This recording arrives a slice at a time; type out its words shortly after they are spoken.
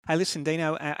Hey, listen,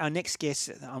 Dino, our next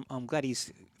guest, I'm glad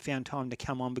he's found time to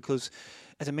come on because,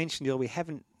 as I mentioned earlier, we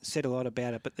haven't said a lot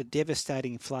about it, but the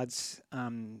devastating floods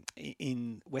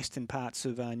in western parts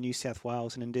of New South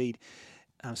Wales and indeed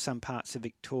some parts of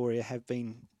Victoria have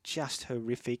been just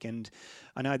horrific. And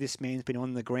I know this man's been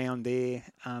on the ground there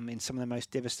in some of the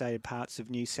most devastated parts of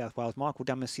New South Wales. Michael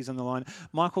Dummas is on the line.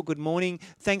 Michael, good morning.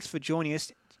 Thanks for joining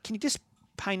us. Can you just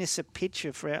paint us a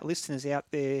picture for our listeners out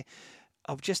there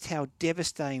of just how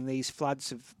devastating these floods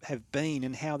have been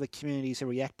and how the communities are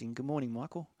reacting? Good morning,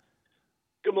 Michael.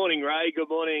 Good morning, Ray. Good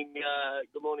morning,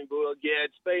 Bulldog. Yeah,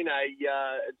 it's been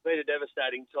a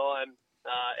devastating time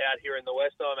out here in the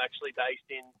west. I'm actually based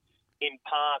in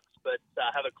Parks, but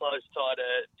have a close tie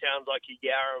to towns like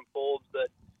Yarra and Forbes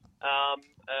that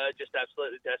just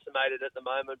absolutely decimated at the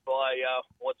moment by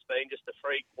what's been just a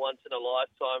freak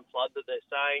once-in-a-lifetime flood that they're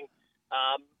saying.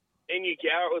 In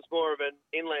Yarra, it was more of an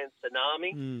inland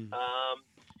tsunami.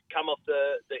 Come off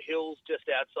the hills just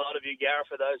outside of Yarra.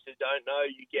 For those who don't know,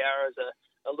 Yarra is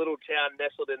a little town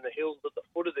nestled in the hills, at the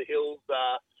foot of the hills,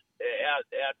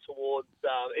 out towards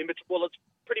it's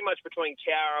pretty much between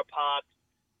Cowra, Parks,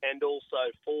 and also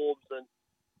Forbes, and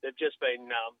they've just been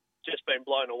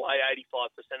blown away.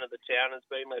 85% of the town has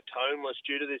been left homeless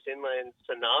due to this inland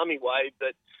tsunami wave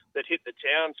that hit the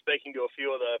town. Speaking to a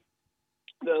few of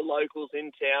the locals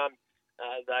in town,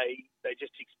 they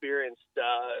just experienced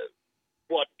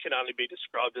what can only be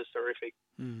described as horrific.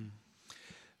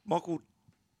 Michael,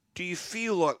 do you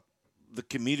feel like the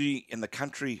community and the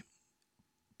country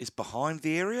is behind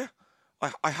the area?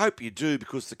 I hope you do,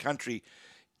 because the country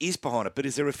is behind it. But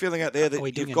is there a feeling out there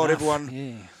that you've got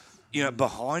everyone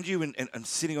behind you and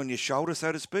sitting on your shoulder,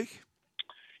 so to speak?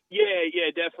 Yeah,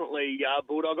 definitely,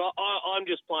 Bulldog. I'm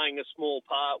just playing a small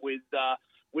part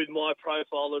with my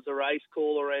profile as a race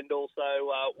caller, and also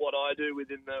what I do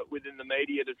within the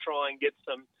media to try and get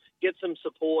some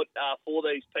support for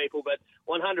these people. But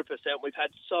 100%, we've had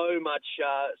so much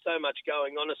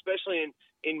going on, especially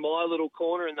in my little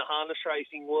corner in the harness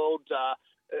racing world.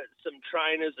 Some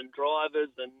trainers and drivers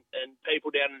and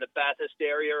people down in the Bathurst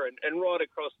area and right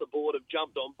across the board have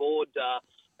jumped on board.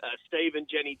 Steve and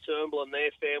Jenny Turnbull and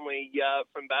their family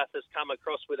from Bathurst come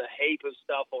across with a heap of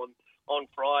stuff on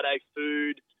Friday: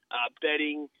 food,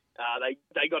 bedding.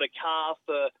 They got a car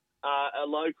for a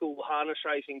local harness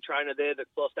racing trainer there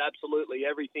that's lost absolutely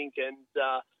everything,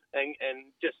 and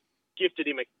just gifted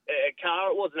him a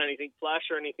car. It wasn't anything flash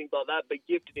or anything like that, but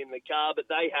gifted him the car. But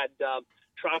they had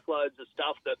truckloads of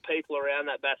stuff that people around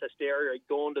that Bathurst area had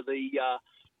gone to the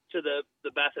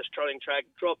Bathurst trotting track,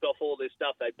 dropped off all this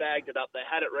stuff. They bagged it up. They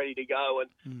had it ready to go and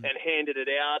handed it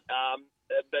out.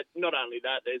 But not only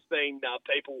that, there's been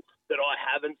people that I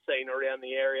haven't seen around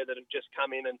the area that have just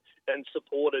come in and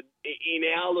supported in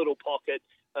our little pocket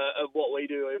of what we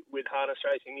do with Harness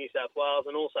Racing New South Wales,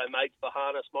 and also Mates for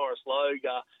Harness, Morris Logue,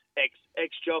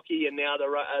 ex-jockey, and now the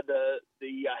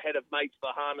head of Mates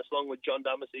for Harness, along with John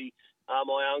Dumacy,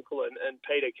 my uncle, and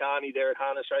Peter Carney there at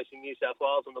Harness Racing New South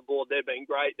Wales on the board. They've been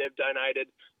great. They've donated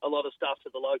a lot of stuff to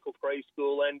the local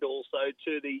preschool and also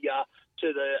to the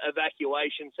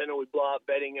evacuation centre with blow-up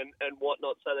bedding and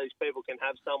whatnot, so these people can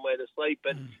have somewhere to sleep.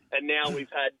 And now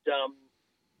we've had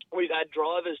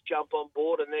drivers jump on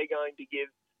board, and they're going to give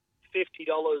 $50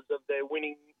 of their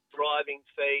winning driving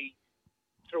fee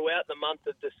throughout the month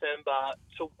of December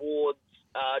towards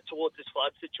this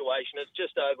flood situation. It's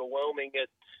just overwhelming. It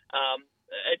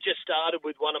just started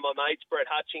with one of my mates,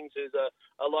 Brett Hutchings, who's a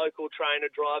local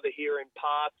trainer driver here in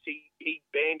Parks. He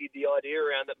bandied the idea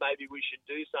around that maybe we should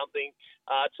do something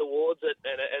towards it,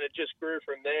 and it just grew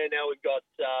from there. Now we've got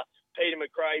Peter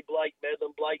McRae, Blake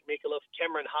Medlin, Blake Micallef,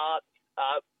 Cameron Hart,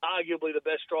 arguably the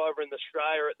best driver in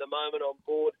Australia at the moment on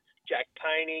board, Jack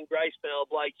Painting, Grace Bennell,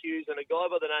 Blake Hughes, and a guy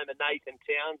by the name of Nathan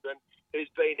Townsend, who's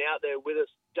been out there with us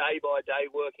day by day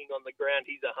working on the ground.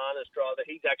 He's a harness driver.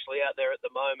 He's actually out there at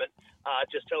the moment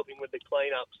just helping with the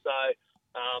cleanup. So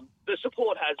the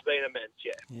support has been immense,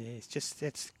 yeah. Yeah,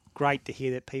 it's great to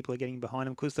hear that people are getting behind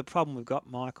them, because the problem we've got,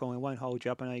 Michael, and we won't hold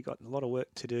you up, I know you've got a lot of work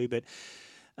to do, but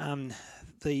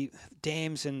the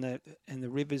dams and the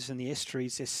rivers and the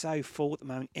estuaries, they're so full at the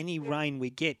moment. Any rain we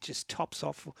get just tops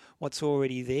off what's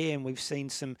already there, and we've seen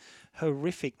some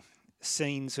horrific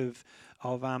scenes of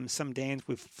some dams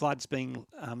with floods being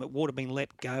water being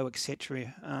let go,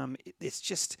 etc. It's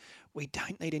just, we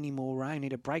don't need any more rain. We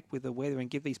need a break with the weather and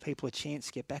give these people a chance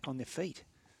to get back on their feet.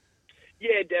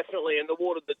 Yeah, definitely. And the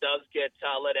water that does get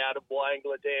let out of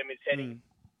Wyangla Dam is heading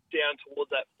down towards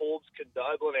that Forbes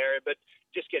Condobolin area. But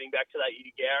just getting back to that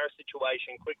Yarra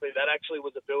situation quickly, that actually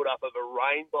was a build-up of a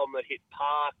rain bomb that hit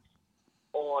Parks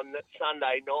on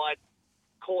Sunday night.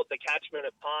 caught the catchment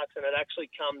at Parks, and it actually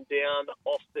come down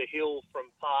off the hill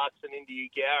from Parks and into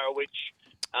Eugowra, which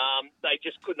they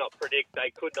just could not predict.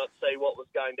 They could not see what was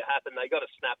going to happen. They got a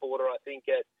snap order, I think,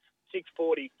 at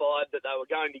 6:45 that they were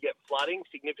going to get flooding,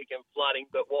 significant flooding,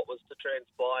 but what was to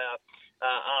transpire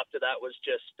after that was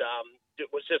just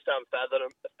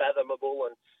unfathomable.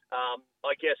 And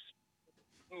I guess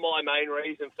my main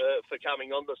reason for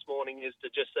coming on this morning is to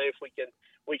just see if we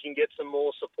can get some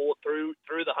more support through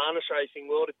the harness racing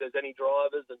world. If there's any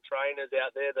drivers and trainers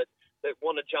out there that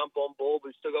want to jump on board,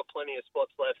 we've still got plenty of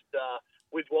spots left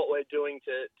with what we're doing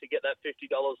to get that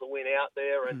 $50 a win out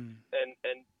there and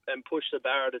push the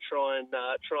barrow to try and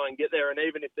get there. And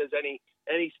even if there's any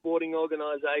sporting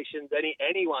organisations,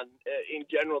 anyone in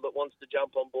general that wants to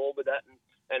jump on board with that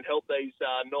and help these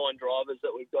 9 drivers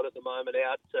that we've got at the moment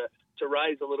out to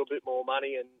raise a little bit more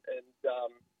money and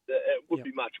it would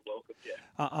be much welcome, yeah.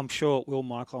 I'm sure it will,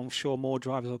 Michael. I'm sure more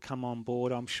drivers will come on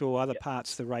board. I'm sure other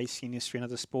parts of the racing industry and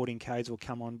other sporting codes will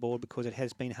come on board because it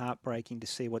has been heartbreaking to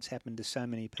see what's happened to so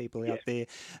many people out there.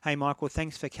 Hey, Michael,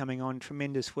 thanks for coming on.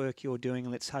 Tremendous work you're doing,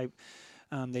 and let's hope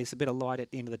there's a bit of light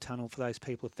at the end of the tunnel for those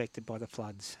people affected by the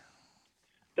floods.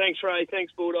 Thanks, Ray.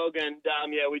 Thanks, Bulldog. And,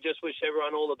 we just wish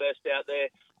everyone all the best out there.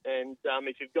 And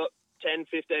if you've got 10,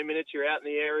 15 minutes, you're out in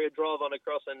the area, drive on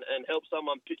across and help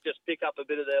someone just pick up a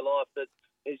bit of their life that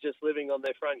is just living on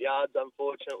their front yards,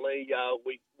 unfortunately.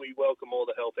 We welcome all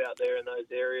the help out there in those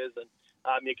areas. And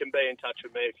you can be in touch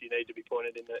with me if you need to be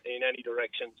pointed in any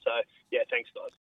direction. So, yeah, thanks, guys.